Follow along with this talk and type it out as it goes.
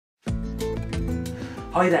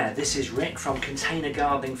Hi there, this is Rick from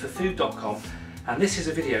containergardeningforfood.com, and this is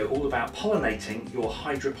a video all about pollinating your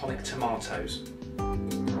hydroponic tomatoes.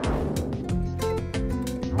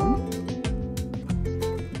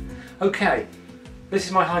 Okay, this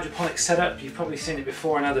is my hydroponic setup. You've probably seen it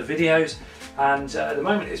before in other videos, and at the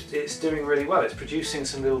moment it's doing really well. It's producing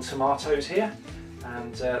some little tomatoes here,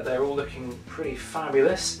 and they're all looking pretty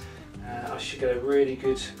fabulous. I should get a really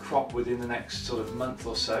good crop within the next sort of month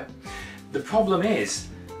or so. The problem is,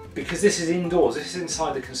 because this is indoors, this is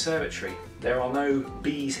inside the conservatory, there are no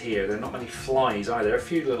bees here, there are not many flies either, there are a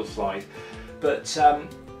few little flies, but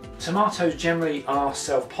tomatoes generally are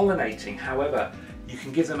self-pollinating. However, you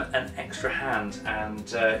can give them an extra hand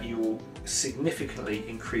and you will significantly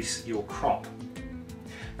increase your crop.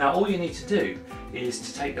 Now all you need to do is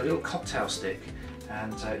to take a little cocktail stick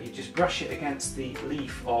and you just brush it against the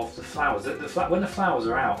leaf of the flowers. When the flowers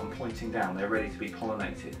are out and pointing down, they're ready to be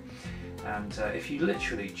pollinated. And if you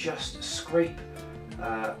literally just scrape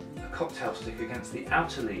a cocktail stick against the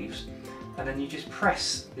outer leaves, and then you just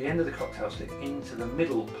press the end of the cocktail stick into the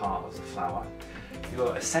middle part of the flower,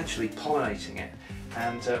 you're essentially pollinating it.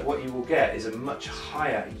 And what you will get is a much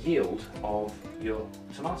higher yield of your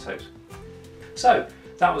tomatoes. So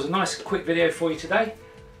that was a nice quick video for you today.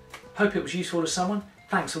 Hope it was useful to someone.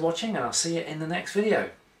 Thanks for watching, and I'll see you in the next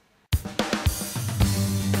video.